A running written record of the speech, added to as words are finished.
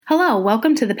Hello,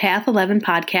 welcome to the Path 11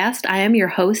 podcast. I am your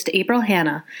host, April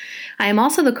Hanna. I am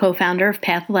also the co-founder of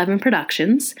Path 11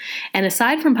 Productions, and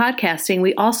aside from podcasting,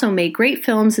 we also make great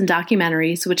films and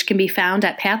documentaries, which can be found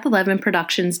at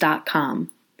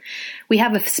path11productions.com. We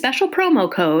have a special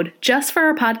promo code just for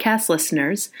our podcast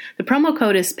listeners. The promo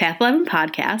code is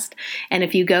Path11Podcast, and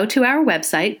if you go to our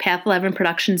website,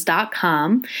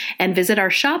 path11productions.com, and visit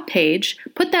our shop page,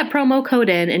 put that promo code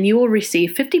in, and you will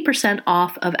receive 50%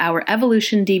 off of our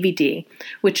Evolution DVD,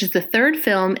 which is the third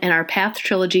film in our Path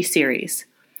Trilogy series.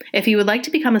 If you would like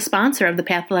to become a sponsor of the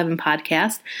Path 11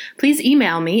 podcast, please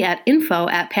email me at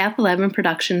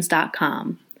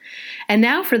info@path11productions.com. And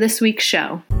now for this week's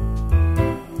show.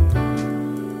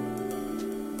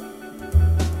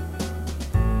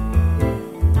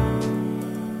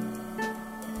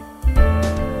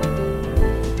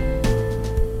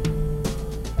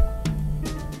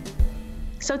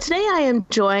 So today I am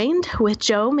joined with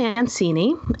Joe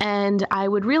Mancini, and I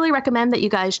would really recommend that you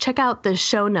guys check out the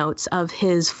show notes of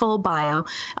his full bio.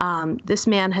 This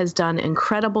man has done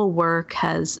incredible work,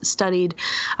 has studied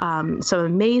some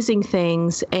amazing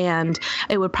things, and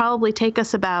it would probably take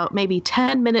us about maybe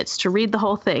 10 minutes to read the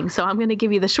whole thing. So I'm going to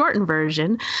give you the shortened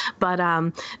version. But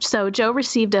so Joe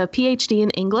received a PhD in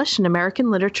English and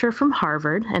American Literature from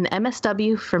Harvard, an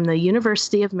MSW from the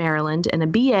University of Maryland, and a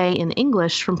BA in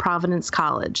English from Providence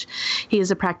College. He is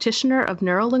a practitioner of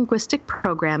neurolinguistic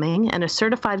programming and a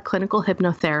certified clinical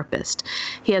hypnotherapist.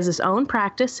 He has his own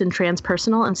practice in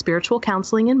transpersonal and spiritual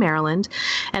counseling in Maryland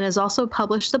and has also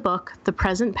published the book, The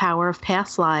Present Power of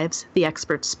Past Lives, The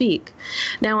Experts Speak.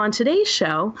 Now, on today's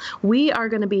show, we are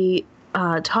going to be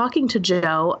talking to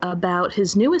Joe about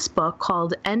his newest book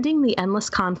called Ending the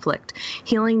Endless Conflict,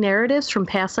 Healing Narratives from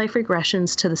Past Life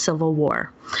Regressions to the Civil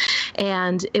War.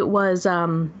 And it was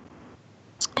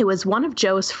one of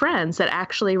Joe's friends that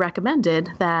actually recommended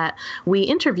that we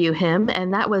interview him,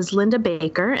 and that was Linda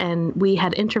Baker, and we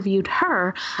had interviewed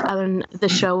her on the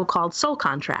show called Soul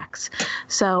Contracts.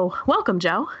 So welcome,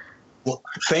 Joe. Well,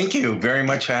 thank you very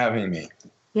much for having me.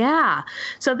 Yeah.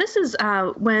 So this is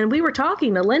when we were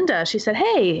talking to Linda, she said,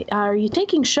 hey, are you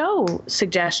taking show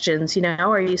suggestions?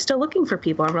 Are you still looking for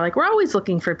people? And we're like, we're always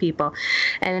looking for people.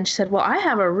 And she said, well, I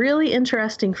have a really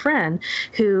interesting friend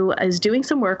who is doing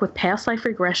some work with past life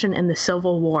regression and the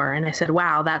Civil War. And I said,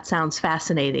 wow, that sounds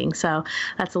fascinating. So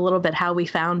that's a little bit how we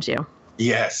found you.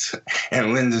 Yes.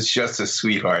 And Linda's just a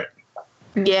sweetheart.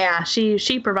 Yeah,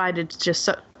 she provided just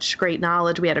such great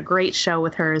knowledge. We had a great show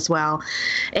with her as well.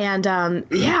 And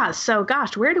so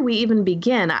gosh, where do we even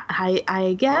begin?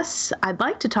 I guess I'd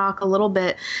like to talk a little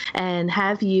bit and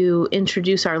have you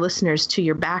introduce our listeners to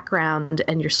your background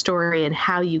and your story and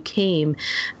how you came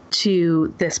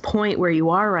to this point where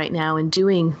you are right now and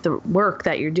doing the work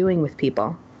that you're doing with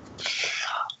people.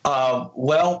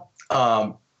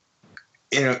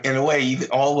 In a way,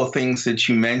 all the things that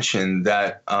you mentioned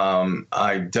that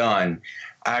I've done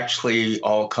actually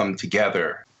all come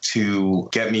together to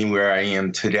get me where I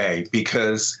am today,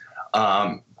 because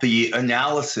the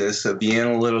analysis of the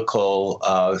analytical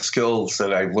skills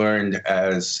that I've learned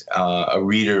as a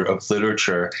reader of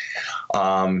literature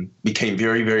became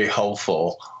very, very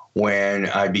helpful when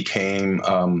I became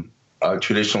a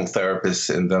traditional therapist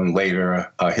and then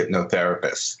later a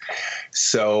hypnotherapist.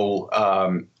 So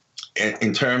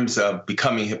in terms of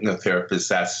becoming a hypnotherapist,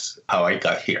 that's how I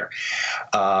got here.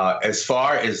 As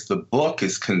far as the book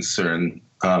is concerned,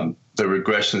 The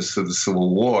Regressions to the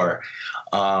Civil War,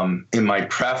 in my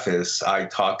preface, I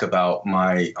talk about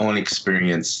my own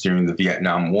experience during the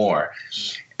Vietnam War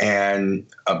and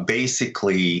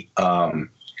basically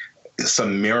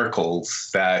some miracles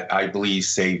that I believe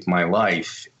saved my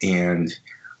life. And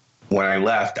when I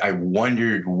left, I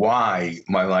wondered why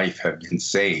my life had been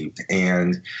saved.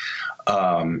 And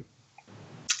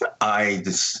I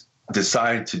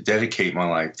decided to dedicate my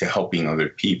life to helping other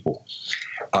people.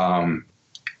 And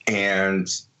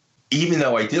even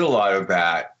though I did a lot of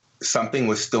that, something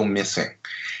was still missing.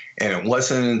 And it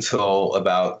wasn't until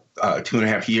about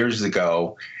 2.5 years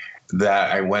ago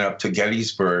that I went up to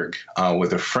Gettysburg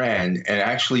with a friend and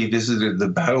actually visited the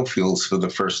battlefields for the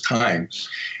first time,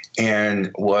 and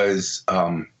was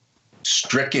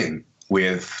stricken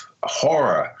with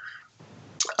horror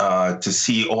to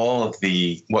see all of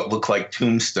what looked like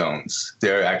tombstones.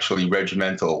 They're actually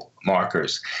regimental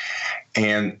markers.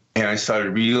 And I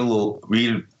started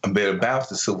read a bit about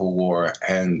the Civil War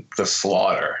and the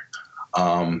slaughter.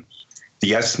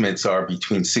 The estimates are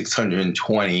between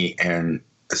 620 and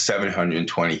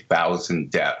 720,000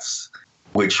 deaths,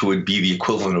 which would be the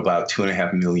equivalent of about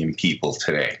 2.5 million people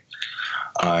today.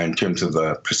 In terms of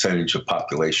the percentage of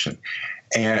population.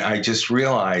 And I just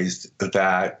realized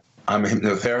that I'm a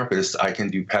hypnotherapist, I can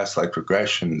do past life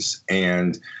regressions,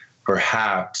 and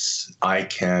perhaps I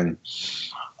can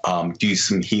do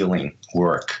some healing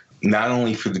work, not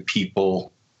only for the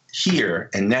people here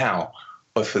and now,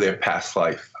 but for their past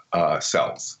life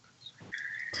selves.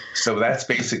 So that's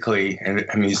basically, and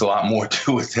I mean, there's a lot more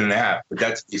to it than that, but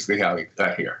that's basically how we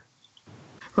got here.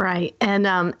 Right.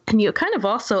 And you kind of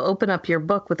also open up your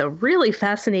book with a really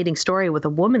fascinating story with a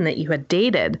woman that you had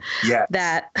dated. Yes.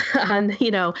 That on,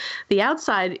 the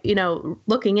outside,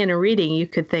 looking in and reading, you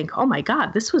could think, oh my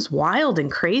God, this was wild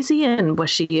and crazy. And was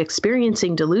she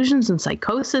experiencing delusions and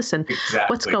psychosis and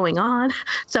what's going on?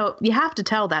 So you have to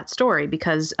tell that story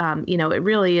because, it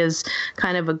really is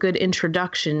kind of a good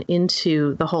introduction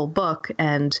into the whole book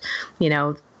and,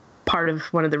 part of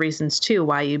one of the reasons too,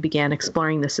 why you began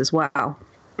exploring this as well.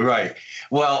 Right.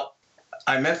 Well,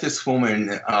 I met this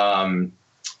woman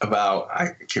about, I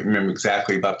can't remember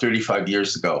exactly, about 35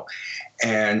 years ago.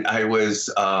 And I was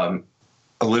a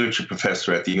literature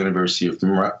professor at the University of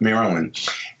Maryland.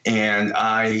 And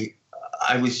I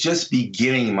was just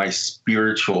beginning my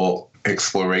spiritual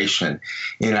exploration.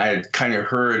 And I had kind of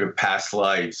heard of past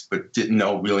lives, but didn't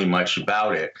know really much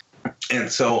about it.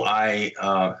 And so I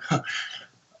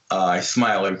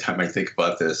smile every time I think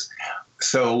about this.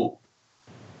 So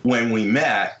when we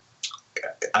met,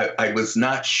 I was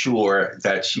not sure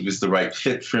that she was the right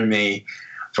fit for me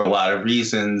for a lot of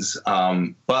reasons,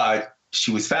 but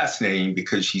she was fascinating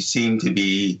because she seemed to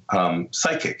be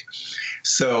psychic.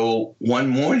 So one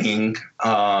morning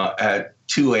at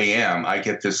 2 a.m., I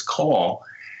get this call,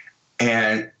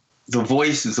 and the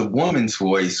voice is a woman's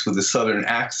voice with a Southern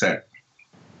accent.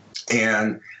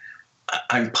 And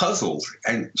I'm puzzled.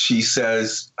 And she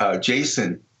says,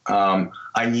 Jason,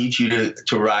 I need you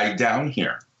to ride down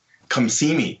here. Come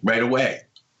see me right away.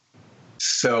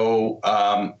 So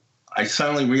I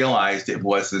suddenly realized it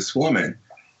was this woman.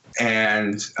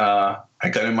 And I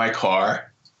got in my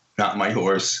car, not my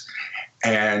horse,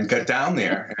 and got down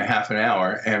there in a half an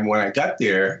hour. And when I got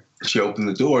there, she opened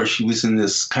the door. She was in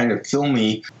this kind of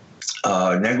filmy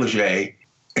negligee.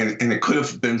 And it could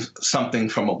have been something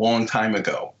from a long time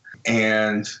ago.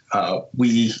 And I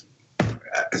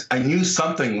knew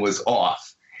something was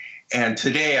off. And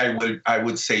today I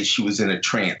would say she was in a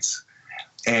trance.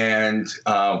 And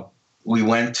we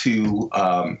went to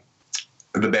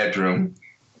the bedroom,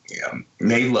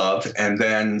 made love, and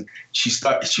then she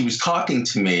was talking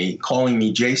to me, calling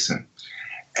me Jason.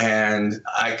 And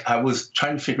I was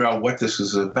trying to figure out what this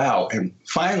was about. And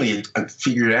finally I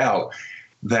figured out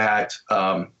that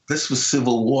this was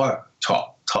Civil War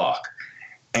talk.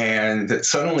 And that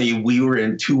suddenly we were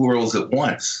in two worlds at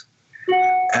once.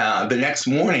 The next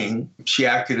morning, she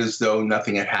acted as though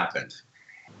nothing had happened.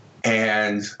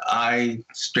 And I,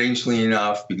 strangely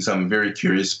enough, because I'm a very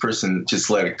curious person, just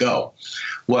let it go.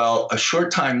 Well, a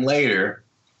short time later,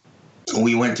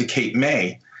 we went to Cape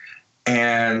May,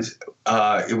 and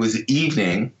it was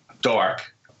evening, dark,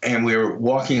 and we were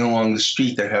walking along the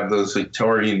street that have those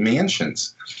Victorian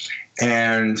mansions.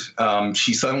 And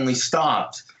she suddenly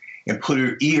stopped and put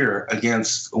her ear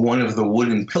against one of the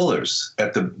wooden pillars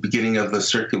at the beginning of the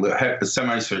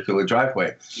semicircular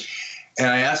driveway. And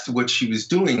I asked her what she was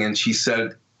doing, and she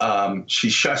said, she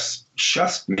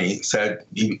shushed me, said,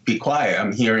 be quiet.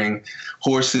 I'm hearing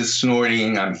horses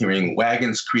snorting. I'm hearing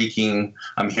wagons creaking.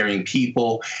 I'm hearing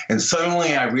people. And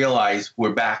suddenly I realized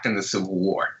we're back in the Civil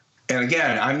War. And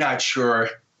again, I'm not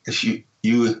sure, as you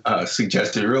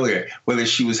suggested earlier, whether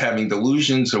she was having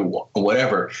delusions or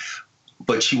whatever.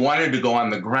 But she wanted to go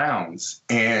on the grounds,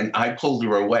 and I pulled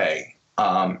her away.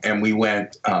 And we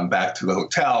went back to the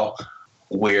hotel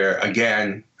where,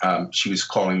 again, she was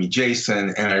calling me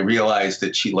Jason, and I realized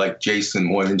that she liked Jason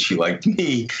more than she liked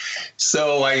me.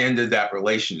 So I ended that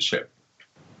relationship.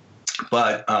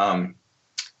 But a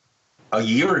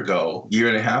year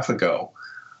and a half ago,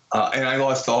 and I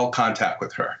lost all contact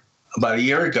with her. About a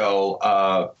year ago,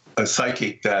 a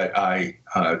psychic that I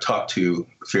talk to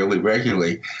fairly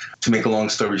regularly, to make a long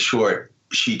story short,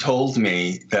 she told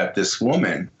me that this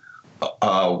woman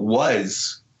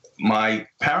was my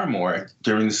paramour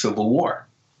during the Civil War,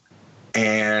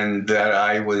 and that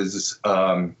I was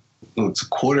a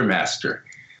quartermaster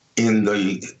in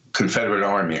the Confederate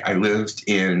Army. I lived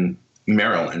in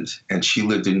Maryland, and she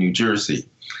lived in New Jersey.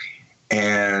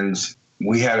 And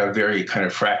we had a very kind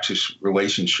of fractious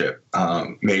relationship,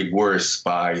 made worse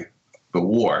by the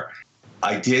war.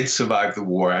 I did survive the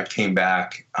war. I came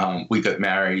back. We got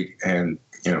married, and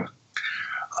it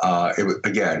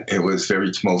was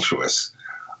very tumultuous.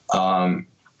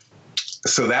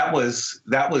 So that was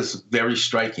very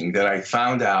striking. That I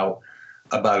found out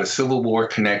about a Civil War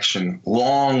connection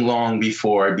long, long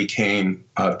before I became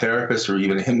a therapist or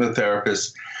even a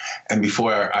hypnotherapist, and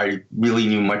before I really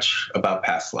knew much about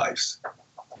past lives.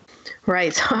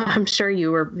 Right. So I'm sure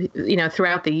you were,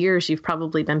 throughout the years, you've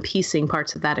probably been piecing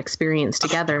parts of that experience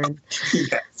together. And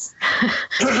Yes.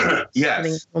 Yes.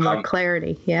 Getting a little more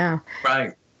clarity. Yeah.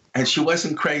 Right. And she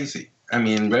wasn't crazy. I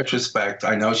mean, in retrospect,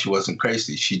 I know she wasn't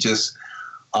crazy. She just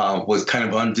was kind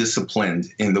of undisciplined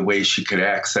in the way she could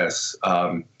access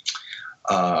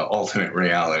alternate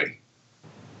reality.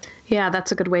 Yeah,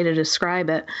 that's a good way to describe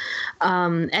it.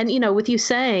 And, with you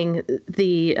saying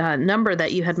the number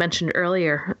that you had mentioned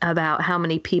earlier about how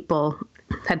many people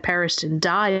had perished and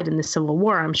died in the Civil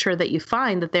War, I'm sure that you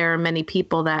find that there are many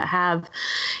people that have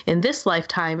in this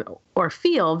lifetime or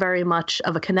feel very much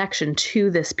of a connection to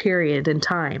this period in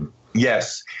time.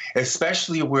 Yes,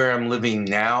 especially where I'm living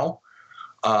now.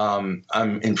 I'm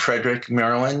in Frederick,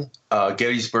 Maryland.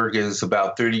 Gettysburg is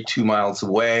about 32 miles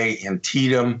away. In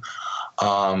Antietam,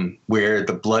 where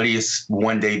the bloodiest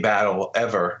one-day battle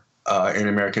ever in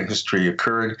American history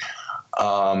occurred,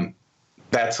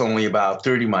 that's only about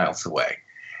 30 miles away.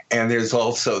 And there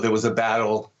was a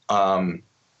battle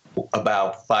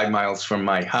about 5 miles from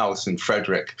my house in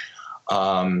Frederick.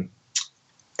 And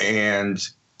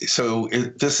so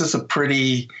this is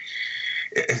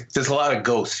there's a lot of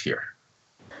ghosts here.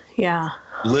 Yeah.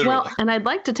 Literally. Well, and I'd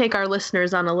like to take our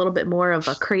listeners on a little bit more of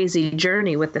a crazy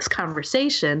journey with this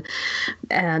conversation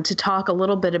and to talk a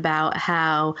little bit about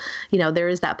how, there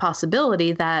is that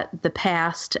possibility that the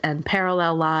past and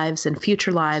parallel lives and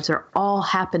future lives are all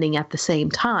happening at the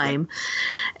same time,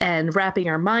 and wrapping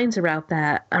our minds around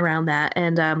that.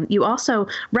 And you also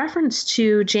referenced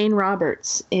to Jane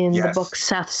Roberts in the book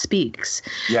Seth Speaks.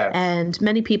 Yes. And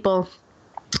many people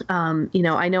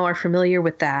I know are familiar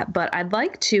with that, but I'd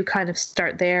like to kind of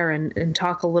start there and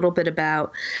talk a little bit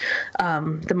about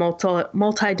the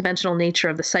multi-dimensional nature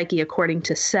of the psyche according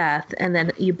to Seth. And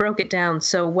then you broke it down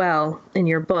so well in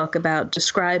your book about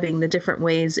describing the different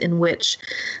ways in which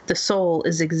the soul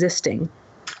is existing.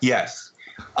 Yes.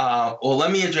 Well,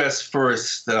 let me address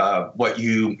first what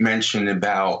you mentioned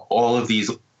about all of these,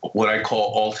 what I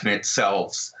call alternate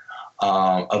selves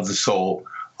of the soul,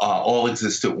 all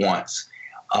exist at once.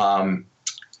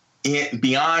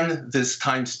 Beyond this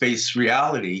time-space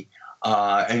reality,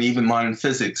 and even modern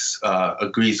physics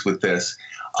agrees with this,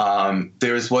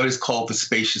 there is what is called the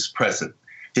spacious present.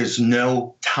 There's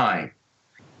no time.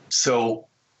 So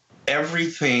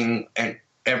everything and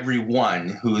everyone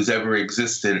who has ever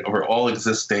existed are all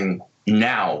existing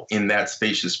now in that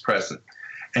spacious present.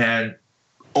 And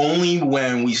only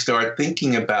when we start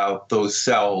thinking about those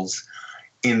selves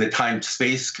in the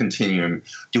time-space continuum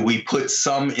do we put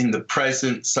some in the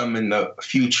present, some in the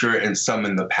future, and some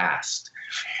in the past.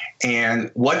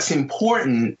 And what's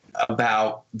important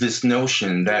about this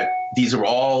notion that these are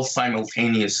all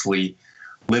simultaneously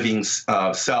living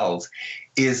cells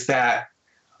is that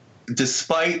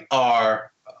despite let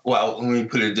me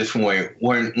put it a different way.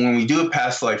 When we do a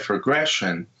past life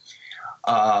regression,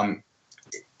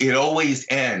 it always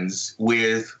ends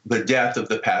with the death of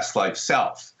the past life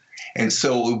self. And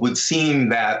so it would seem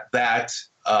that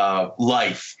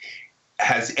life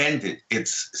has ended.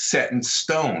 It's set in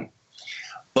stone.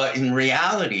 But in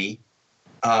reality,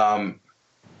 that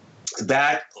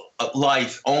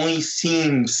life only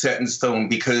seems set in stone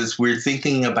because we're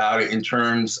thinking about it in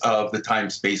terms of the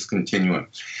time-space continuum.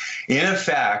 In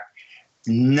effect,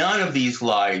 none of these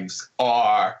lives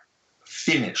are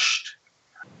finished.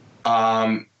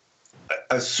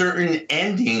 A certain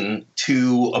ending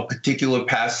to a particular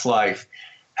past life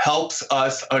helps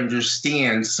us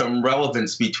understand some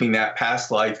relevance between that past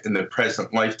life and the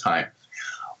present lifetime.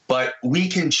 But we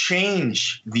can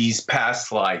change these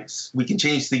past lives. We can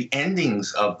change the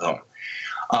endings of them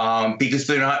because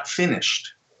they're not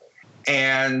finished.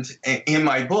 And in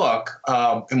my book,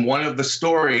 in one of the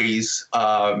stories,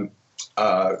 the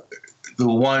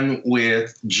one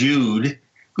with Jude,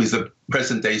 who's the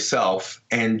present day self,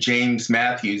 and James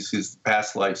Matthews, who's the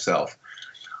past life self.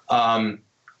 I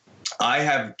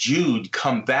have Jude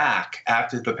come back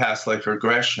after the past life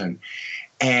regression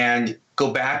and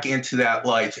go back into that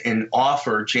life and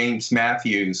offer James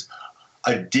Matthews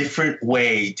a different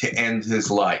way to end his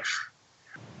life,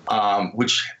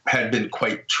 which had been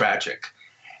quite tragic.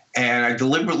 And I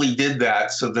deliberately did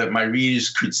that so that my readers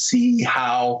could see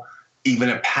how even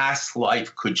a past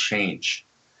life could change.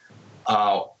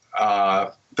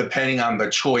 Depending on the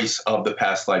choice of the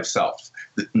past life self.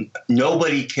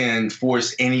 Nobody can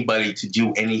force anybody to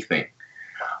do anything.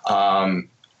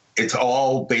 It's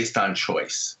all based on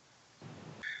choice.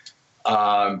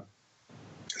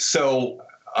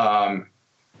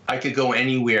 I could go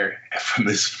anywhere from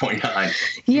this point on.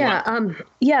 Yeah,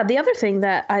 yeah. The other thing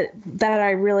that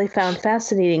I really found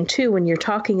fascinating too, when you're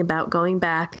talking about going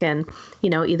back and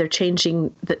either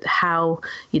changing how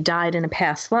you died in a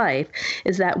past life,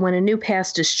 is that when a new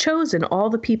past is chosen, all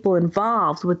the people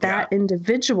involved with that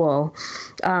individual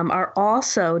are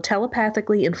also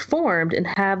telepathically informed and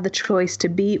have the choice to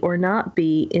be or not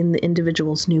be in the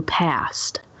individual's new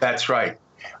past. That's right,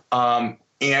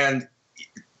 and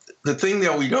the thing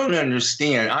that we don't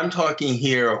understand, I'm talking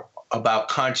here about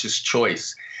conscious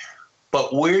choice,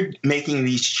 but we're making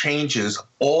these changes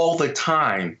all the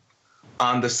time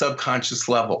on the subconscious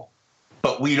level,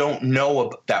 but we don't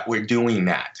know that we're doing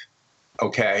that,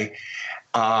 okay?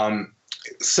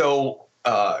 So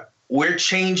we're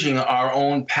changing our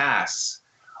own pasts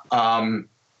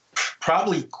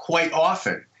probably quite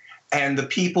often, and the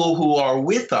people who are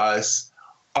with us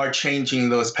are changing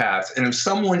those paths. And if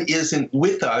someone isn't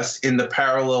with us in the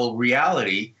parallel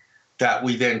reality that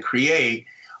we then create,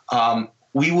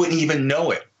 we wouldn't even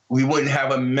know it. We wouldn't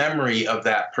have a memory of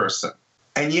that person.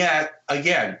 And yet,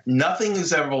 again, nothing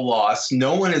is ever lost.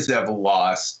 No one is ever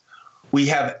lost. We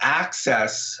have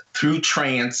access through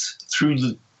trance,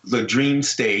 through the dream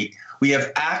state. We have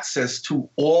access to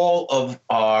all of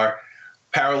our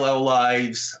parallel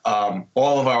lives,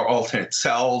 all of our alternate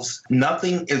selves.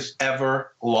 Nothing is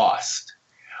ever lost.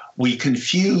 We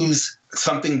confuse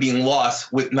something being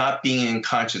lost with not being in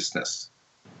consciousness,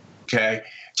 okay?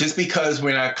 Just because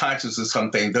we're not conscious of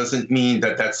something doesn't mean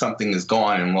that something is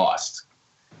gone and lost.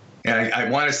 And I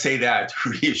want to say that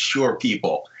to reassure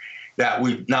people that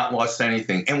we've not lost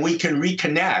anything. And we can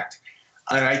reconnect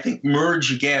and I think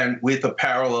merge again with a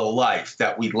parallel life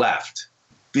that we left.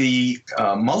 The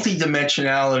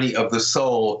multidimensionality of the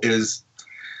soul is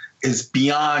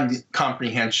beyond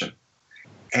comprehension.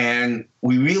 And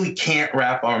we really can't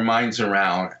wrap our minds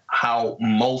around how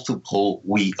multiple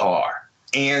we are.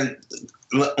 And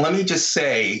let me just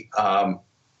say,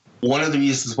 one of the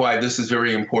reasons why this is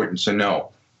very important to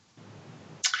know.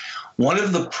 One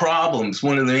of the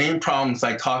main problems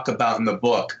I talk about in the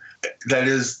book, that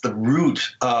is the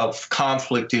root of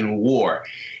conflict and war,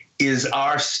 is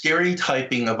our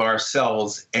stereotyping of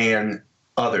ourselves and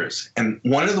others. And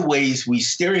one of the ways we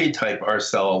stereotype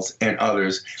ourselves and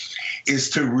others is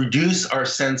to reduce our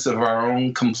sense of our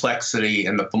own complexity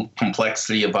and the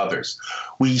complexity of others.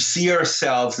 We see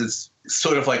ourselves as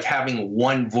sort of like having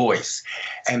one voice.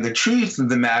 And the truth of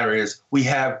the matter is we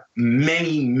have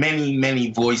many, many,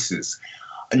 many voices,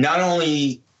 not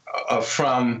only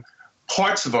from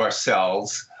parts of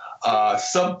ourselves, what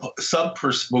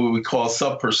we call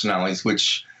subpersonalities,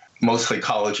 which most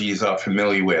psychologies are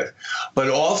familiar with, but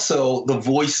also the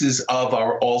voices of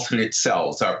our alternate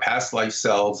selves, our past life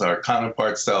selves, our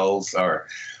counterpart selves, our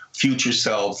future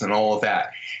selves, and all of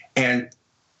that. And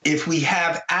if we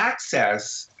have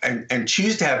access and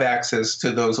choose to have access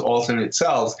to those alternate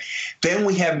selves, then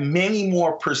we have many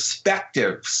more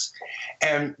perspectives,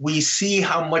 and we see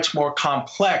how much more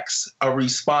complex a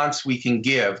response we can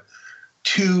give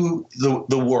to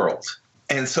the world.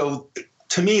 And so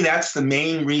to me, that's the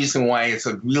main reason why it's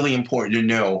really important to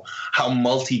know how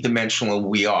multidimensional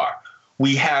we are.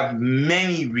 We have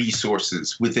many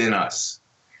resources within us,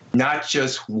 not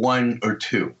just one or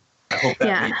two. I hope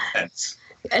that makes sense.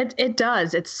 It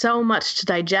does. It's so much to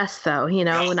digest, though.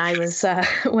 When I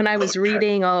was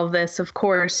reading all of this, of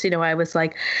course, I was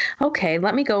like, okay,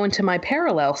 let me go into my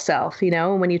parallel self.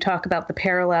 When you talk about the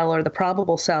parallel or the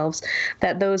probable selves,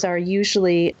 that those are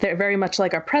usually, they're very much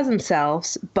like our present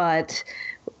selves, but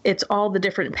it's all the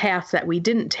different paths that we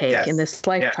didn't take in this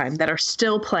lifetime that are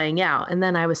still playing out. And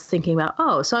then I was thinking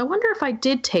about, so I wonder if I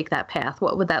did take that path,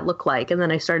 what would that look like? And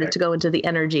then I started to go into the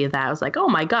energy of that. I was like, oh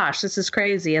my gosh, this is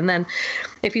crazy. And then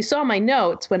if you saw my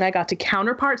notes, when I got to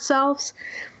counterpart selves,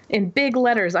 in big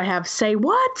letters, I have "say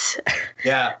what?"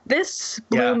 Yeah. This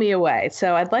blew me away.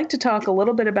 So I'd like to talk a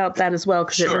little bit about that as well,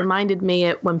 because it reminded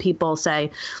me when people say,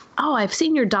 oh, I've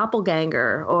seen your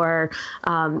doppelganger, or,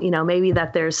 maybe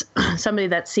that there's somebody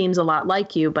that seems a lot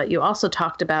like you, but you also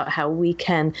talked about how we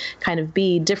can kind of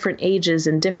be different ages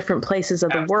in different places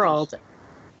of the world.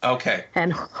 Okay.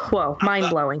 And whoa, mind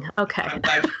blowing. Okay.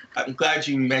 I'm glad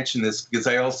you mentioned this, because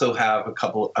I also have a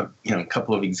couple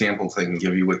of examples I can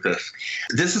give you with this.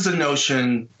 This is a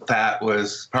notion that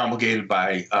was promulgated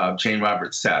by Jane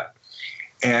Roberts Seth.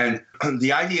 And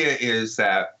the idea is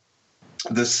that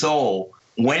the soul,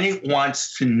 when it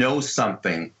wants to know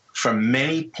something from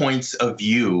many points of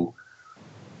view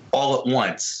all at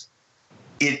once,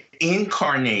 it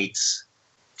incarnates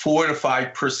 4 to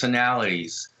 5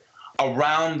 personalities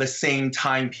around the same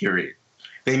time period.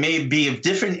 They may be of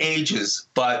different ages,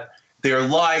 but their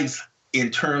lives in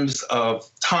terms of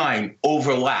time,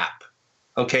 overlap.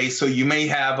 Okay, so you may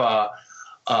have a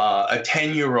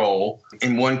 10-year-old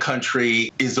in one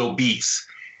country is obese,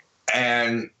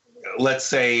 and let's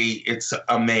say it's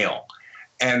a male,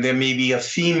 and there may be a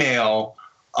female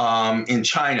in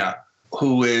China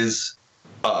who is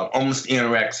almost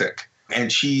anorexic,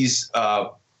 and she's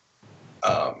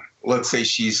let's say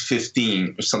she's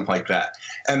 15 or something like that.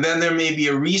 And then there may be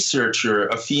a researcher,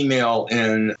 a female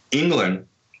in England,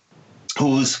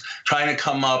 who's trying to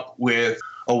come up with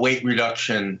a weight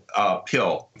reduction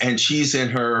pill, and she's in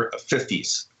her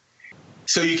 50s.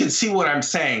 So you can see what I'm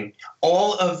saying.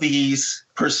 All of these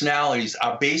personalities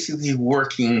are basically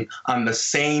working on the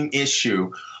same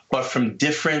issue, but from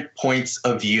different points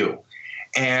of view.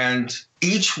 And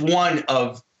each one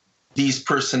of these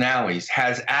personalities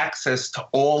has access to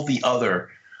all the other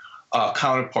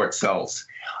counterpart cells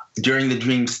during the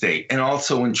dream state and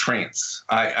also in trance.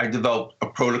 I developed a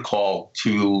protocol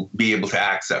to be able to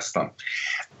access them.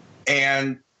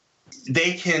 And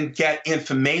they can get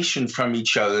information from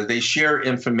each other. They share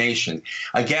information.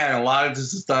 Again, a lot of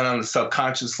this is done on the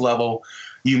subconscious level.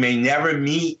 You may never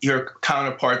meet your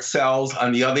counterpart cells.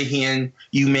 On the other hand,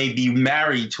 you may be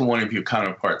married to one of your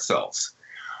counterpart cells.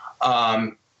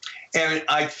 And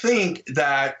I think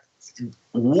that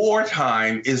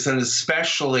wartime is an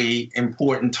especially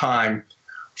important time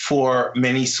for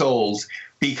many souls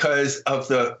because of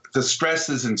the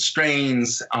stresses and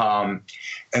strains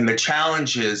and the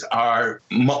challenges are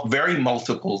very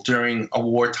multiple during a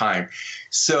wartime.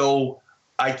 So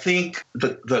I think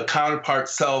the counterpart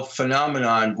self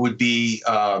phenomenon would be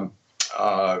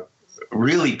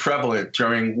really prevalent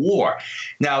during war.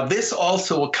 Now, this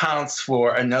also accounts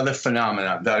for another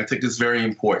phenomenon that I think is very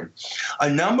important. A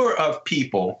number of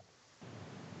people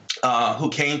who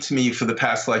came to me for the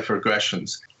past life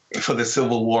regressions, for the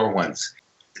Civil War ones,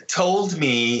 told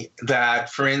me that,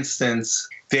 for instance,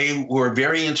 they were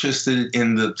very interested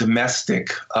in the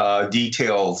domestic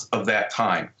details of that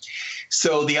time.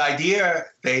 So the idea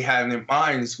they had in their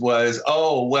minds was,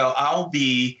 oh, well, I'll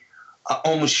be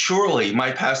almost surely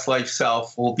my past life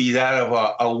self will be that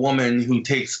of a woman who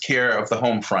takes care of the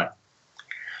home front.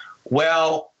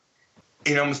 Well,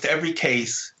 in almost every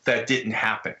case, that didn't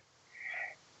happen.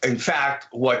 In fact,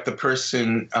 what the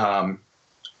person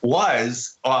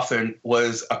was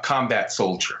a combat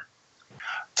soldier,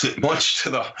 much to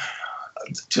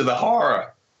the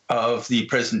horror of the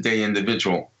present day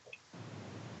individual.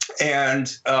 And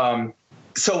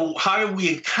so how do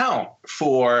we account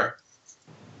for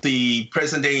the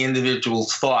present day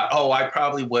individual's thought, oh, I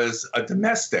probably was a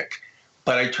domestic,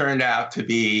 but I turned out to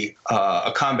be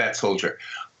a combat soldier?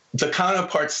 The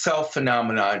counterpart self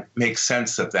phenomenon makes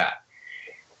sense of that.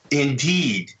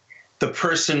 Indeed, the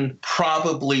person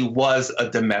probably was a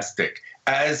domestic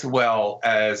as well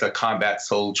as a combat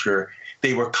soldier.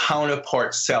 They were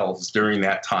counterpart selves during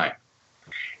that time.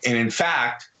 And in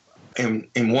fact, in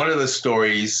one of the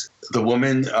stories, the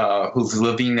woman who's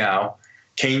living now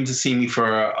came to see me for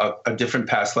a different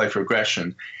past life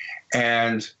regression.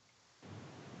 And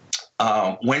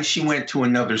when she went to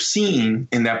another scene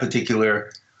in that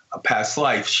particular past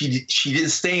life, she didn't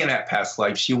stay in that past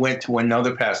life. She went to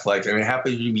another past life, and it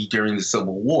happened to be during the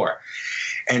Civil War.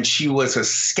 And she was a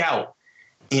scout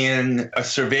in a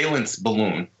surveillance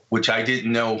balloon, which I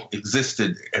didn't know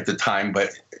existed at the time, but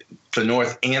the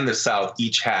North and the South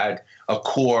each had a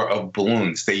corps of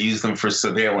balloons. They used them for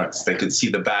surveillance. They could see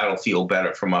the battlefield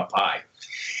better from up high.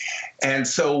 And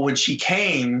so when she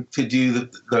came to do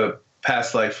the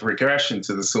past life regression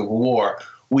to the Civil War,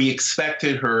 we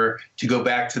expected her to go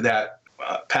back to that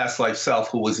past life self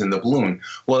who was in the balloon.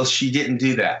 Well, she didn't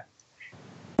do that.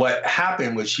 What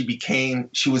happened was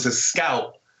she was a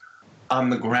scout on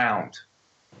the ground.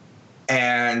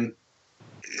 And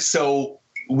so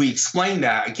we explained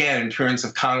that, again, in terms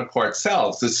of counterpart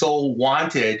selves. The soul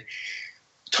wanted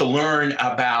to learn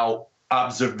about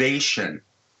observation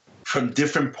from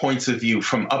different points of view,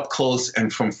 from up close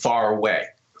and from far away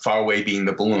being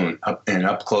the balloon, and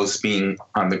up close being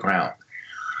on the ground.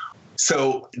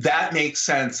 So that makes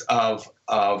sense of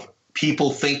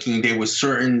people thinking they were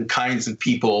certain kinds of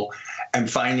people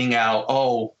and finding out,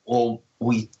 oh, well,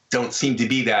 we don't seem to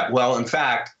be that. Well, in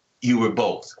fact, you were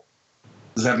both.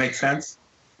 Does that make sense?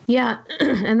 Yeah,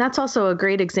 and that's also a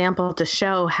great example to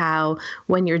show how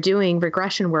when you're doing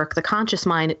regression work, the conscious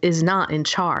mind is not in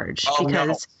charge.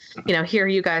 Because, here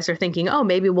you guys are thinking, oh,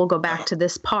 maybe we'll go back to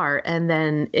this part, and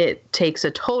then it takes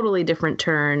a totally different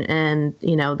turn, and,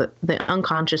 the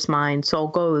unconscious mind soul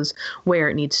goes where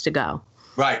it needs to go.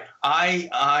 Right.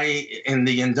 I in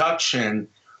the induction,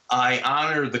 I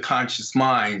honor the conscious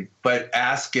mind, but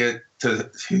ask it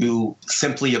to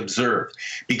simply observe,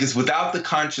 because without the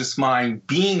conscious mind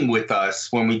being with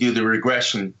us when we do the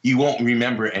regression, you won't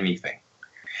remember anything.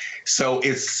 So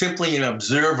it's simply an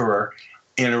observer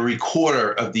and a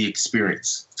recorder of the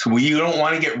experience. So we don't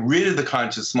want to get rid of the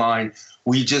conscious mind.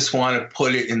 We just want to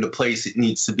put it in the place it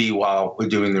needs to be while we're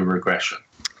doing the regression.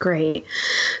 Great.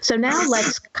 So now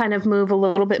let's kind of move a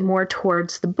little bit more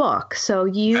towards the book. So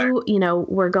you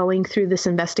were going through this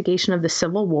investigation of the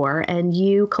Civil War, and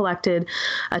you collected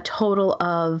a total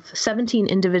of 17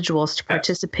 individuals to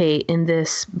participate in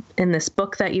this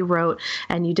book that you wrote,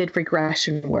 and you did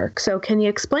regression work. So can you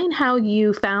explain how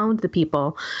you found the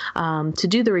people to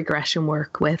do the regression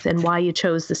work with, and why you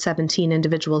chose the 17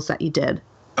 individuals that you did?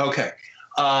 Okay.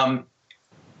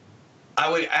 I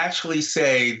would actually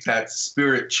say that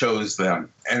Spirit chose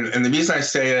them. And the reason I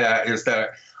say that is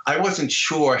that I wasn't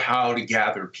sure how to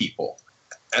gather people.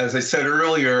 As I said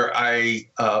earlier, I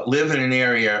live in an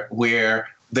area where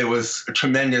there was a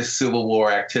tremendous Civil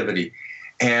War activity.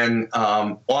 And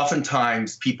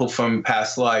oftentimes people from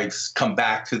past lives come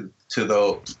back to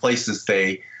the places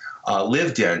they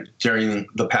lived in during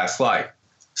the past life.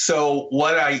 So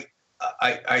what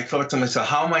I thought to myself,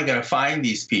 how am I going to find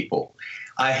these people?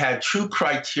 I had two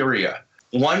criteria.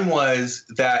 One was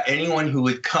that anyone who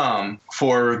would come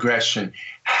for a regression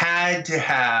had to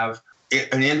have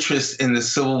an interest in the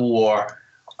Civil War,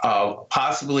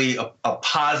 possibly a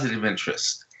positive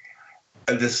interest.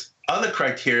 This other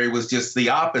criteria was just the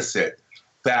opposite,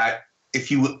 that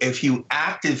if you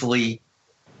actively,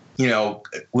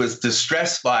 was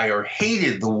distressed by or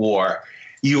hated the war,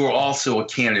 you were also a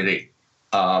candidate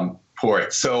for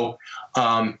it. So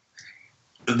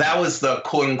that was the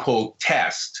quote-unquote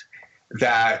test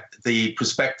that the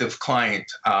prospective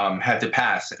client had to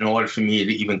pass in order for me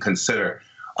to even consider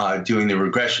doing the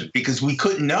regression, because we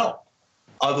couldn't know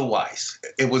otherwise.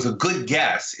 It was a good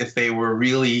guess if they were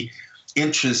really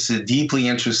interested, deeply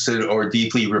interested, or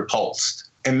deeply repulsed.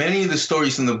 And many of the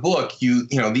stories in the book,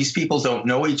 these people don't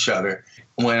know each other.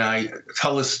 When I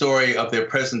tell the story of their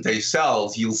present-day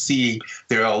selves, you'll see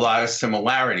there are a lot of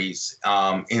similarities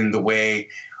in the way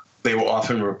they were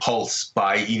often repulsed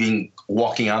by even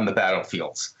walking on the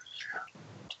battlefields.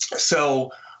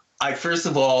 So I first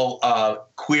of all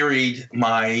queried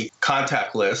my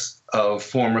contact list of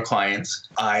former clients.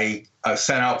 I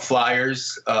sent out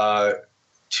flyers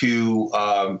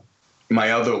to my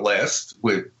other list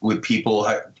with people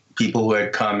who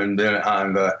had come and been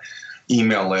on the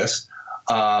email list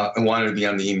and wanted to be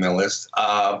on the email list.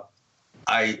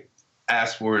 I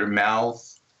asked word of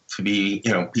mouth to be,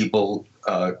 people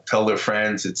tell their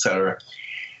friends, etc.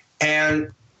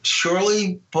 And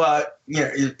surely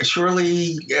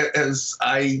as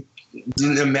I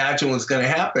didn't imagine was going to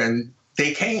happen,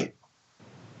 they came.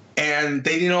 And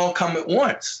they didn't all come at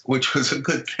once, which was a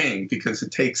good thing, because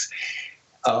it takes,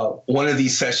 one of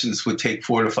these sessions would take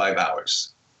 4 to 5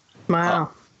 hours. Wow.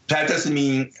 That doesn't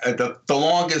mean the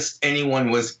longest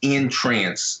anyone was in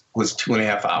trance was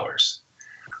 2.5 hours.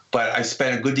 But I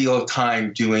spent a good deal of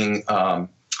time doing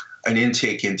an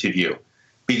intake interview,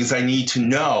 because I need to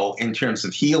know, in terms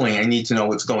of healing, I need to know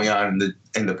what's going on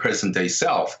in the present day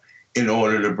self in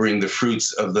order to bring the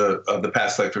fruits of the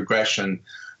past life regression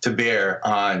to bear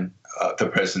on the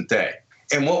present day.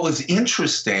 And what was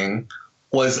interesting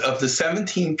was, of the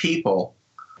 17 people,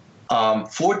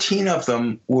 14 of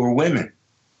them were women,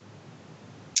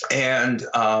 and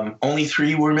only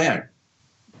 3 were men.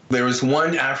 There was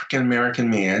one African-American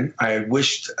man. I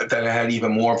wished that I had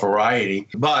even more variety,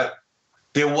 but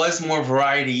there was more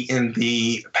variety in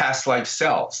the past life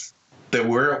selves. There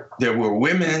were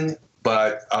women,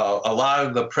 but a lot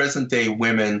of the present-day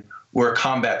women were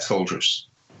combat soldiers,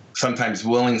 sometimes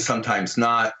willing, sometimes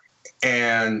not.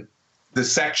 And the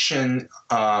section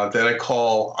that I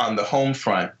call On the Home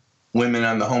Front, Women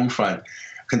on the Home Front,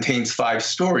 contains 5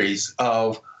 stories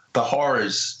of the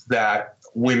horrors that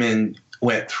women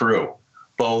went through,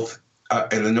 both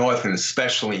in the North and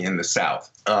especially in the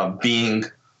South, being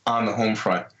on the home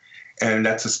front. And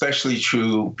that's especially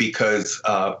true because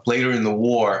later in the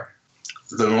war,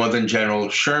 the Northern General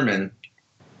Sherman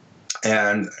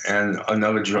and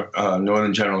another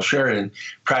Northern General Sheridan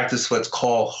practiced what's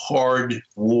called hard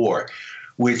war,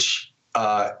 which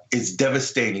is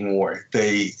devastating war.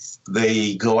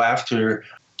 They go after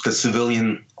the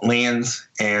civilian lands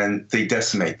and they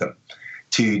decimate them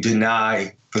to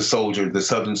deny the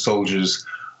Southern soldiers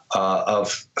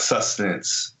of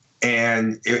sustenance.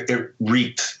 And it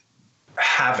wreaked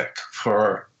havoc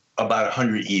for about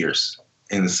 100 years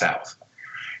in the South.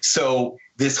 So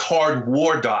this hard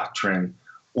war doctrine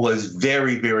was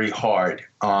very, very hard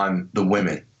on the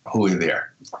women who were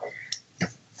there.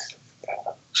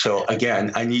 So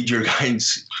again, I need your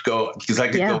guidance to go, because I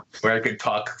could go where I could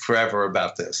talk forever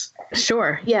about this.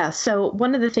 Sure. Yeah. So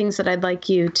one of the things that I'd like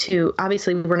you to,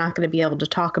 obviously, we're not going to be able to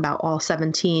talk about all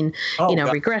 17,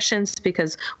 regressions,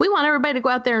 because we want everybody to go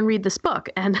out there and read this book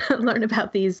and learn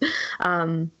about these,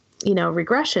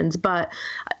 regressions. But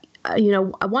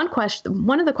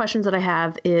one of the questions that I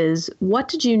have is, what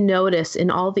did you notice in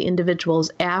all the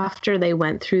individuals after they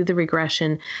went through the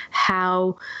regression,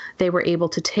 how they were able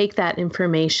to take that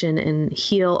information and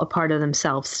heal a part of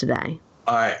themselves today?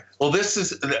 All right. Well, this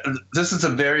is a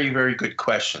very, very good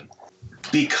question,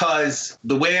 because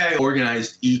the way I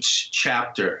organized each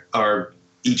chapter or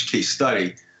each case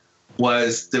study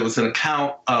was there was an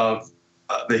account of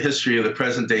the history of the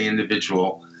present day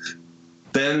individual,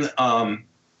 then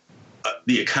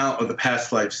the account of the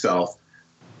past life self.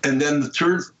 And then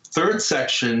the third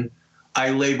section, I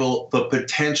label the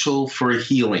potential for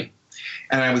healing.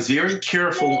 And I was very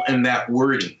careful in that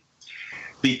wording,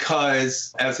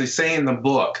 because as I say in the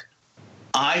book,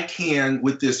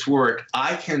 with this work,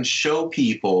 I can show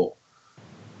people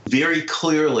very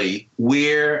clearly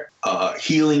where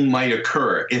healing might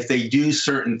occur if they do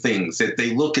certain things, if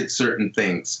they look at certain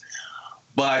things.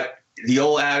 But the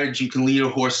old adage, you can lead a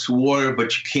horse to water,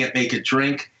 but you can't make it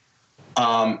drink.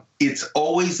 It's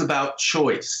always about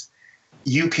choice.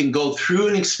 You can go through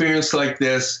an experience like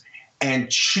this and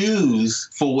choose,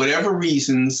 for whatever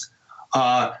reasons,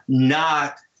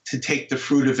 not to take the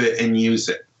fruit of it and use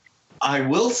it. I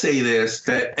will say this,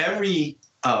 that every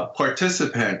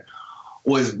participant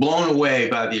was blown away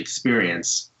by the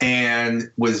experience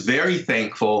and was very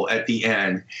thankful at the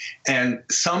end. And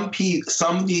some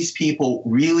of these people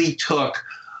really took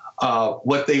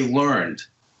what they learned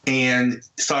and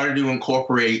started to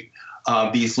incorporate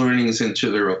these learnings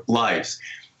into their lives.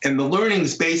 And the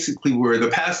learnings basically were the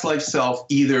past life self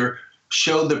either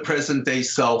showed the present day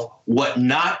self what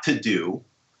not to do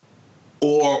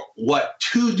or what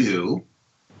to do,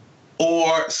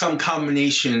 or some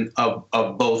combination of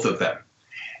both of them.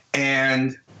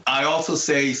 And I also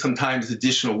say sometimes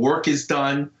additional work is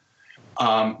done.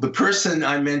 The person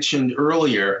I mentioned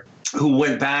earlier who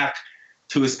went back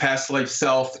to his past life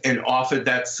self and offered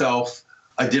that self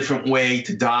a different way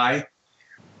to die,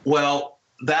 well,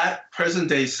 that present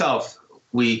day self,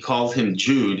 we called him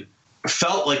Jude,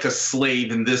 felt like a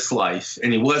slave in this life,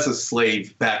 and he was a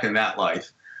slave back in that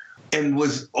life, and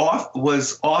was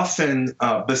often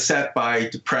beset by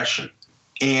depression,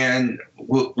 and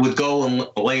would go and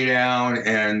lay down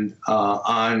and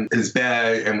on his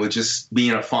bed and would just be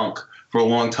in a funk for a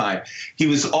long time. He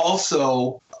was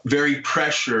also very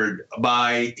pressured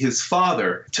by his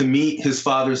father to meet his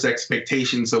father's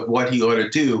expectations of what he ought to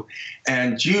do.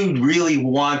 And Jude really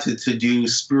wanted to do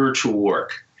spiritual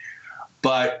work,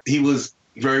 but he was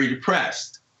very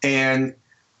depressed. And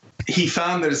he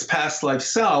found that his past life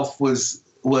self was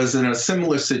in a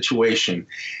similar situation.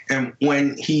 And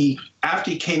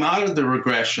after he came out of the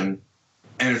regression,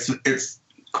 and it's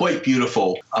quite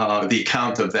beautiful, the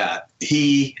account of that,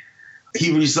 he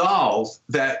resolved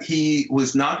that he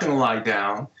was not going to lie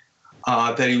down,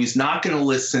 that he was not going to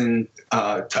listen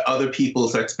to other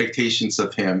people's expectations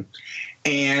of him.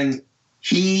 And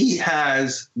he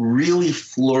has really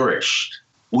flourished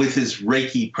with his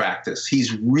Reiki practice.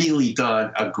 He's really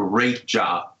done a great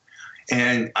job.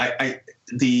 And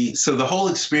so the whole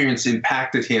experience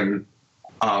impacted him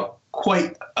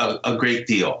quite a great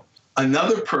deal.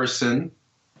 Another person,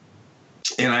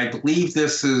 and I believe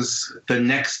this is the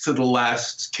next to the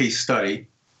last case study,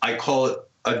 I call it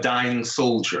A Dying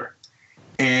Soldier.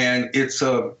 And it's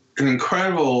an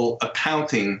incredible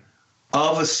accounting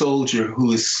of a soldier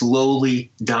who is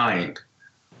slowly dying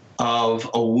of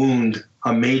a wound,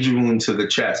 a major wound to the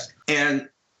chest. And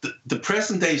the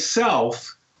present day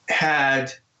self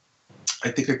had, I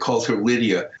think it calls her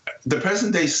Lydia, the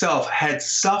present day self had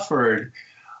suffered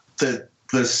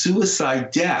the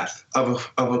suicide death of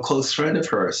a close friend of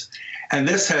hers. And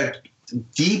this had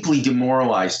deeply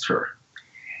demoralized her.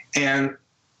 And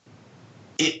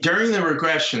during the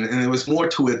regression, and there was more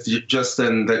to it just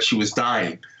than that she was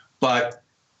dying, but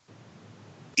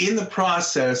in the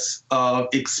process of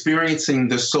experiencing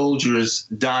the soldier's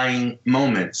dying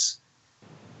moments,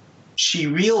 she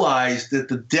realized that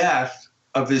the death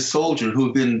of this soldier, who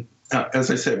had been, as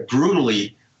I said,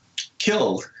 brutally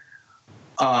killed,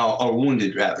 or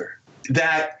wounded rather,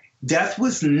 that death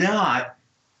was not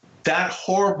that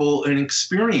horrible an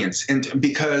experience, and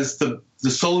because the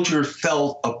soldier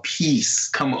felt a peace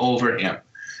come over him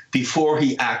before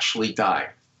he actually died.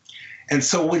 And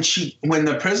so when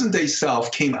the present day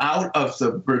self came out of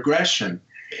the regression,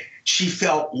 she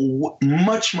felt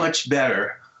much, much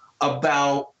better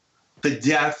about the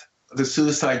death the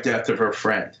suicide death of her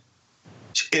friend.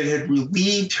 It had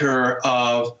relieved her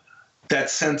of that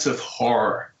sense of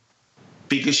horror,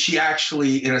 because she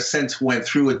actually, in a sense, went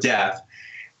through a death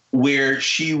where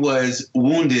she was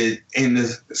wounded in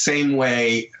the same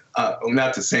way,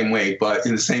 not the same way, but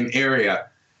in the same area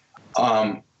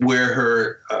where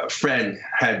her friend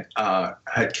had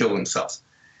killed himself.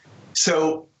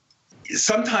 So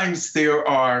sometimes there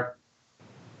are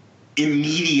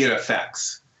immediate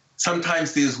effects.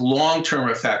 Sometimes there's long-term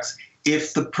effects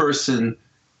if the person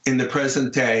in the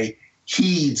present day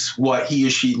heeds what he or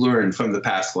she learned from the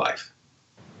past life.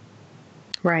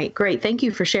 Right. Great. Thank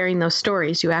you for sharing those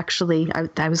stories. You actually,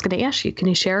 I was going to ask you, can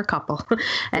you share a couple?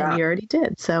 And you already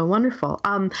did. So wonderful.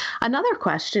 Another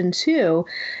question too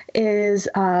is,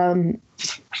 I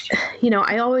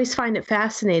always find it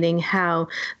fascinating how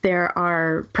there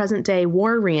are present day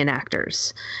war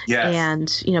reenactors. Yes.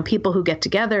 And, people who get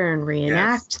together and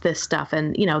reenact this stuff,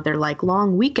 and, they're like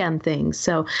long weekend things.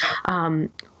 So,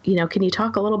 can you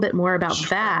talk a little bit more about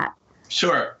that?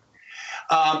 Sure.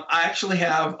 I actually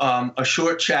have a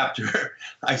short chapter.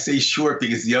 I say short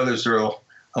because the others are a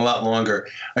lot longer.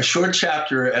 A short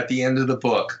chapter at the end of the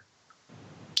book.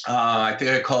 I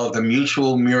think I call it The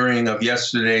Mutual Mirroring of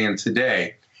Yesterday and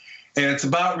Today. And it's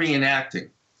about reenacting.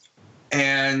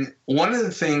 And one of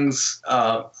the things,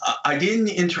 I didn't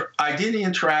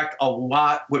interact a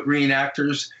lot with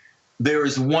reenactors. There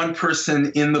is one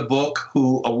person in the book,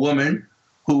 a woman,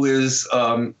 who is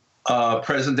a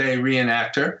present-day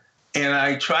reenactor. And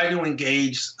I tried to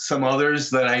engage some others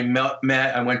that I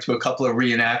met. I went to a couple of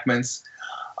reenactments,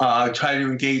 tried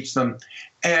to engage them.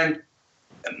 And,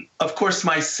 of course,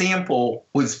 my sample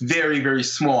was very, very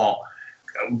small.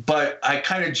 But I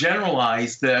kind of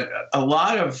generalized that a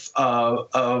lot of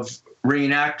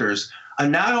reenactors are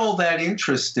not all that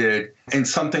interested in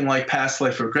something like past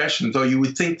life regression, though you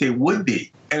would think they would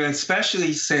be. And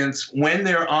especially since when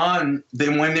they're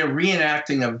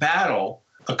reenacting a battle,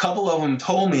 a couple of them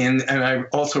told me, and I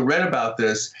also read about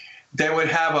this, they would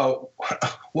have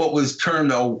what was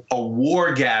termed a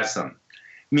wargasm,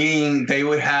 meaning they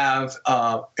would have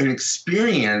an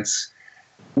experience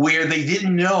where they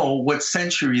didn't know what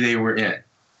century they were in.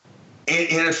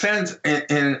 In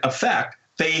effect,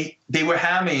 they were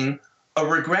having a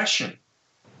regression.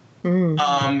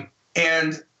 Mm.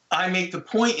 And I make the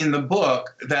point in the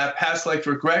book that past life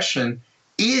regression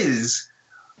is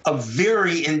a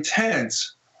very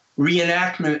intense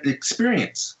reenactment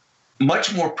experience,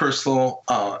 much more personal,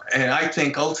 and I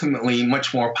think ultimately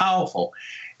much more powerful.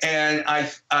 And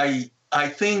I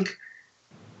think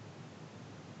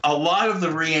a lot of the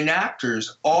reenactors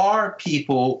are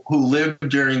people who lived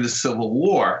during the Civil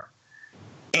War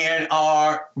and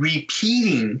are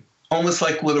repeating, almost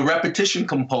like with a repetition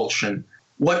compulsion,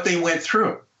 what they went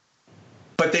through.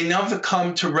 But they never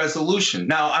come to resolution.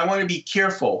 Now, I want to be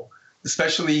careful,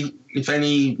 especially if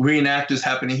any reenactors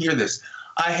happen to hear this.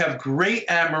 I have great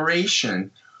admiration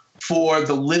for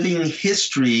the living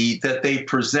history that they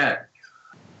present.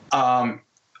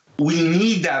 We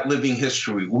need that living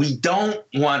history. We don't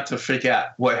want to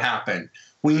forget what happened.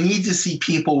 We need to see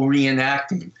people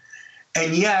reenacting.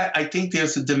 And yet, I think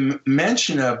there's a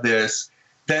dimension of this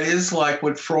that is like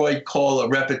what Freud called a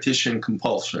repetition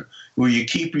compulsion, where you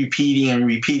keep repeating and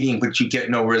repeating, but you get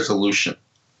no resolution.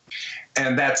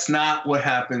 And that's not what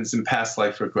happens in past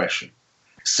life regression.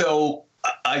 So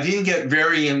I didn't get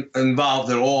very involved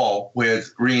at all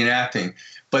with reenacting,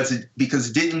 but because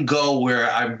it didn't go where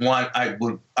I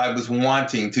was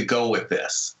wanting to go with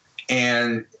this.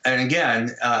 And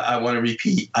again, I want to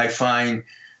repeat, I find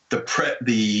the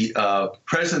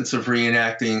presence of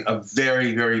reenacting a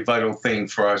very, very vital thing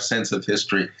for our sense of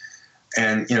history,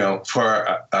 and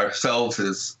for ourselves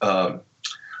as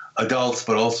adults,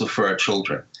 but also for our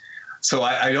children. So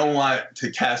I don't want to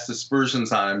cast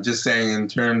aspersions on it. I'm just saying in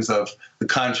terms of the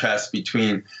contrast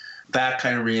between that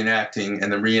kind of reenacting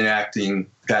and the reenacting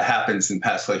that happens in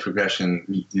past life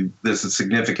regression, there's a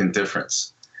significant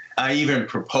difference. I even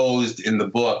proposed in the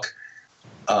book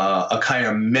a kind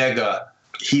of mega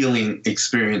healing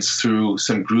experience through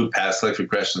some group past life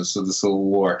regressions of the Civil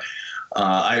War.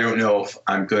 I don't know if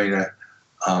I'm going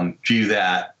to do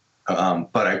that,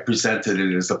 but I presented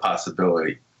it as a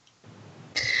possibility.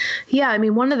 Yeah, I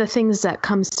mean, one of the things that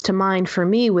comes to mind for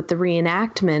me with the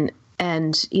reenactment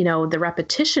and, the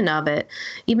repetition of it,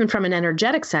 even from an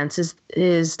energetic sense,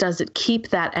 is does it keep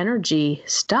that energy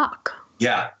stuck?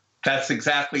 Yeah, that's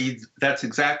exactly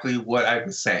what I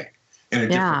was saying.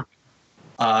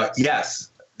 Yes,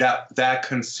 that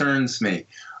concerns me.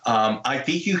 I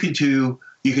think you could do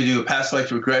a past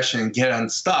life regression and get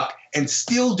unstuck and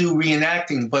still do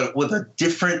reenacting, but with a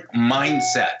different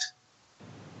mindset.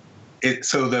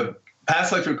 So the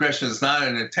past life regression is not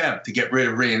an attempt to get rid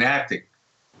of reenacting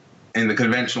in the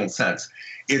conventional sense.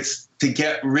 It's to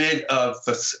get rid of,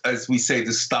 as we say,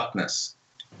 the stuckness.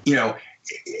 You know,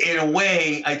 in a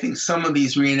way, I think some of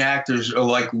these reenactors are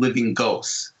like living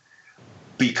ghosts,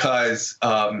 because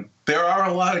there are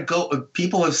a lot of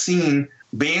people have seen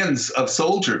bands of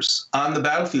soldiers on the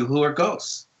battlefield who are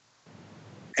ghosts.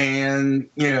 And,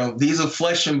 you know, these are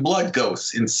flesh and blood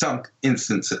ghosts in some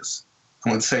instances. I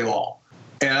wouldn't say all.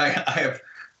 And I have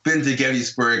been to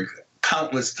Gettysburg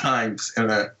countless times,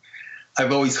 and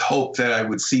I've always hoped that I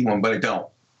would see one, but I don't.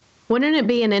 Wouldn't it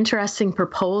be an interesting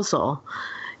proposal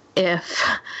if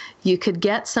you could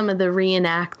get some of the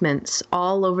reenactments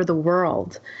all over the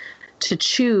world to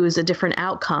choose a different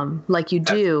outcome like you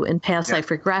do in past life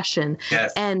regression,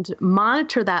 and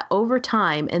monitor that over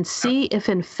time and see if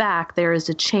in fact there is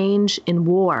a change in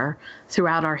war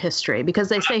throughout our history, because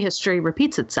they say history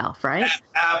repeats itself, right?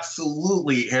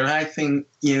 Absolutely. And I think,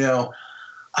 you know,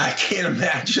 I can't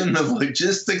imagine the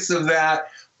logistics of that,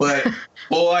 but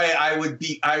boy, I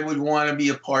would want to be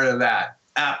a part of that.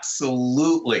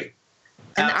 Absolutely.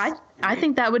 And I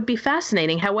think that would be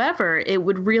fascinating. However, it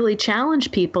would really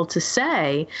challenge people to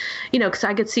say, you know, because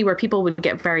I could see where people would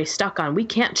get very stuck on, we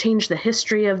can't change the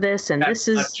history of this, and this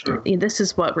is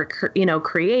what we're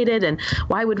created, and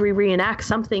why would we reenact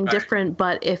something different?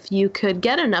 But if you could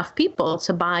get enough people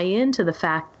to buy into the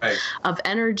fact of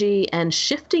energy and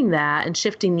shifting that, and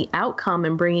shifting the outcome,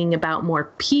 and bringing about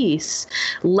more peace,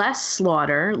 less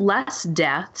slaughter, less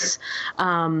deaths,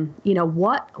 you know,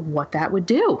 what that would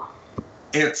do.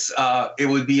 It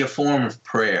would be a form of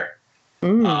prayer,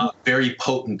 very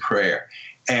potent prayer.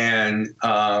 And,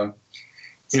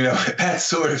 you know, that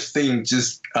sort of thing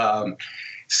just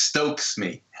stokes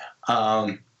me.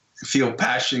 I feel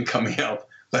passion coming up,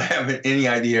 but I haven't any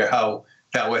idea how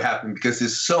that would happen, because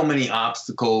there's so many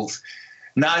obstacles,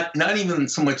 not even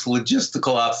so much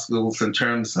logistical obstacles in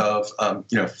terms of,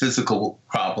 you know, physical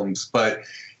problems, but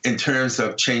in terms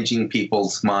of changing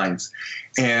people's minds.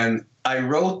 And I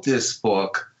wrote this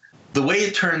book. The way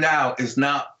it turned out is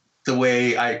not the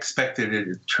way I expected it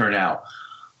to turn out.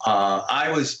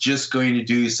 I was just going to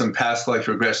do some past life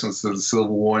regressions of the Civil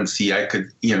War and see I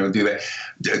could, you know, do that,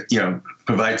 you know,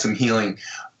 provide some healing.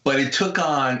 But it took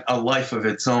on a life of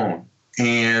its own.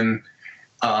 And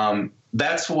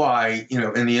that's why, you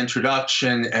know, in the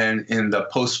introduction and in the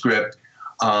postscript,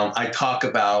 I talk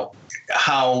about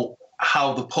how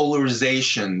the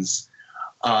polarizations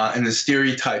and the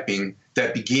stereotyping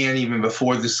that began even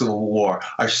before the Civil War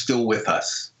are still with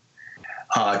us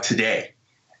today.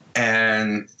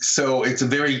 And so it's a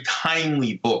very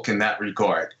timely book in that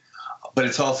regard, but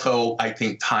it's also, I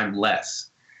think, timeless.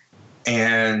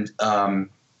 And,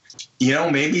 you know,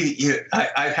 maybe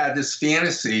I've had this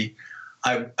fantasy.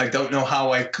 I don't know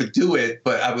how I could do it,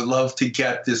 but I would love to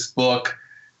get this book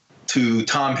to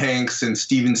Tom Hanks and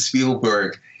Steven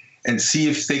Spielberg and see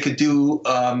if they could do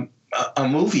a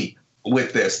movie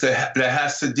with this that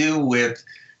has to do with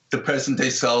the present day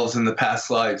selves and the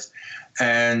past lives.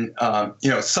 And,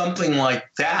 you know, something like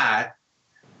that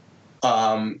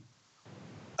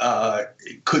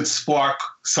could spark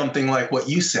something like what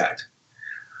you said.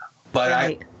 But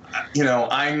I'm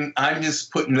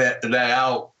just putting that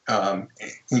out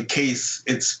in case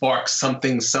it sparks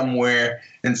something somewhere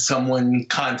and someone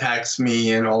contacts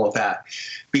me and all of that.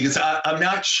 Because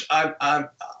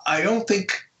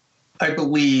I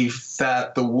believe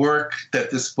that the work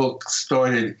that this book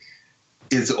started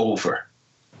is over.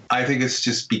 I think it's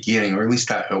just beginning, or at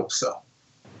least I hope so.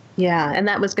 Yeah, and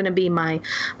that was going to be my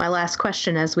last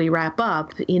question as we wrap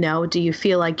up. You know, do you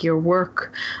feel like your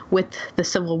work with the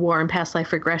Civil War and past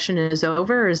life regression is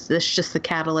over, or is this just the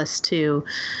catalyst to,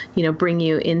 you know, bring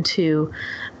you into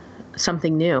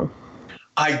something new?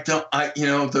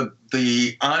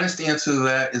 The honest answer to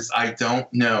that is I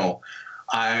don't know.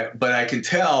 But I can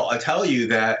tell you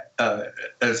that,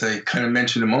 as I kind of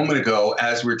mentioned a moment ago,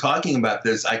 as we're talking about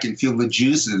this, I can feel the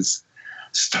juices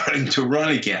starting to run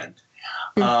again.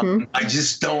 Mm-hmm. I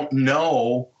just don't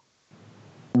know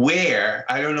where.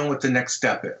 I don't know what the next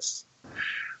step is.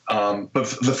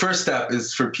 But the first step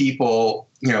is for people,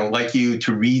 you know, like you,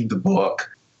 to read the book,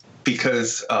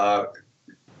 because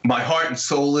my heart and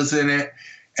soul is in it.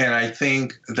 And I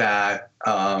think that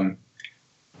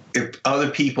if other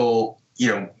people, you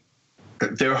know,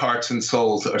 their hearts and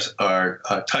souls are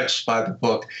touched by the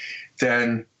book,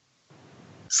 then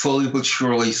slowly but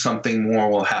surely something more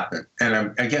will happen.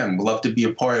 And again, would love to be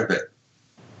a part of it.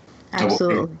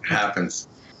 Absolutely. It happens.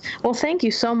 Well, thank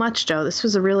you so much, Joe. This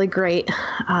was a really great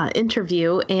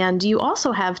interview. And you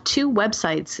also have 2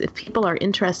 websites if people are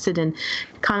interested in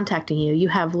contacting you. You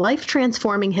have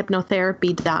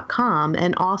lifetransforminghypnotherapy.com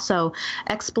and also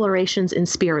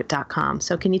explorationsinspirit.com.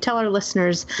 So can you tell our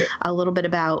listeners a little bit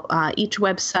about each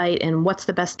website and what's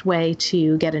the best way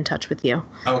to get in touch with you?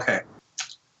 Okay.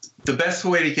 The best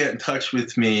way to get in touch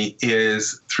with me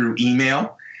is through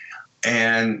email.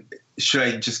 And should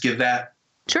I just give that?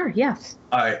 Sure, yes.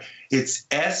 All right. It's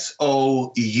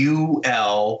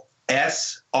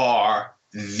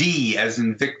SOULSRV as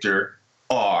in Victor,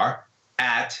 R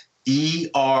at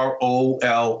EROLS.com.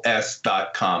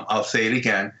 I'll say it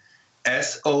again.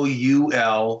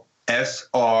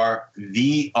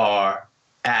 SOULSRVR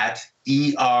at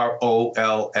EROLS.com.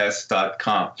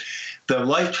 The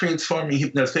Life Transforming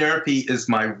Hypnotherapy is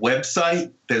my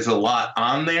website. There's a lot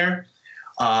on there.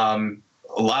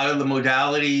 A lot of the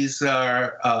modalities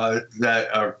that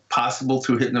are possible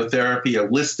through hypnotherapy are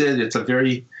listed. It's a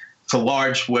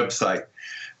large website.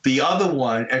 The other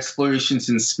one, Explorations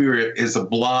in Spirit, is a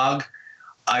blog.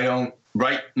 I don't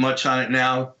write much on it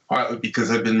now, partly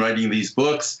because I've been writing these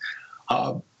books.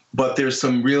 But there's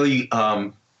some really,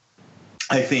 I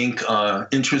think,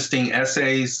 interesting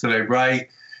essays that I write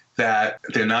that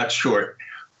they're not short,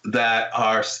 that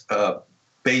are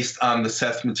based on the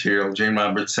Seth material, Jane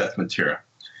Roberts Seth material.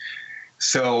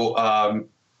 So,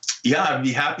 I'd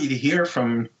be happy to hear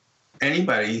from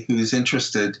anybody who's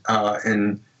interested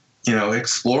in,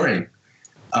 exploring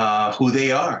who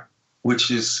they are,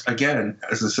 which is, again,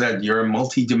 as I said, you're a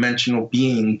multidimensional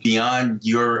being beyond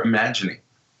your imagining.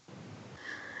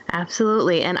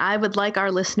 Absolutely. And I would like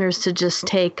our listeners to just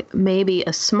take maybe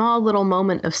a small little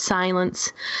moment of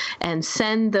silence and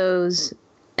send those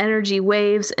energy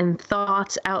waves and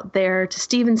thoughts out there to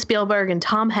Steven Spielberg and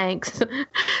Tom Hanks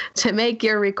to make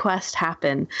your request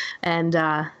happen and,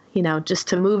 just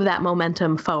to move that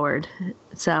momentum forward.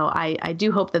 So I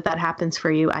do hope that happens for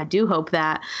you. I do hope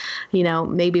that,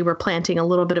 maybe we're planting a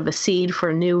little bit of a seed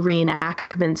for new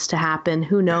reenactments to happen.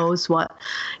 Who knows what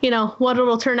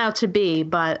it'll turn out to be.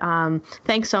 But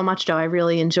thanks so much, Joe. I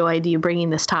really enjoyed you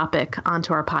bringing this topic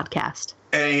onto our podcast.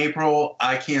 And April,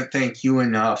 I can't thank you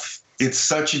enough. It's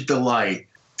such a delight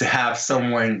to have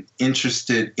someone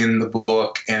interested in the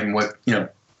book and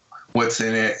what's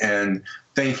in it. And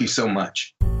thank you so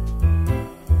much.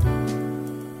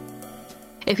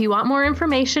 If you want more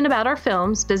information about our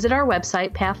films, visit our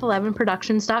website,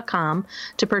 path11productions.com,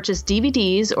 to purchase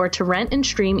DVDs or to rent and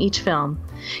stream each film.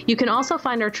 You can also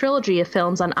find our trilogy of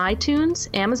films on iTunes,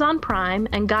 Amazon Prime,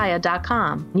 and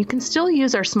Gaia.com. You can still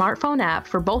use our smartphone app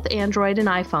for both Android and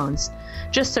iPhones.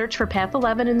 Just search for Path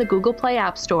 11 in the Google Play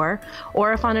App Store,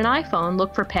 or if on an iPhone,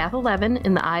 look for Path 11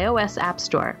 in the iOS App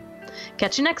Store.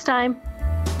 Catch you next time.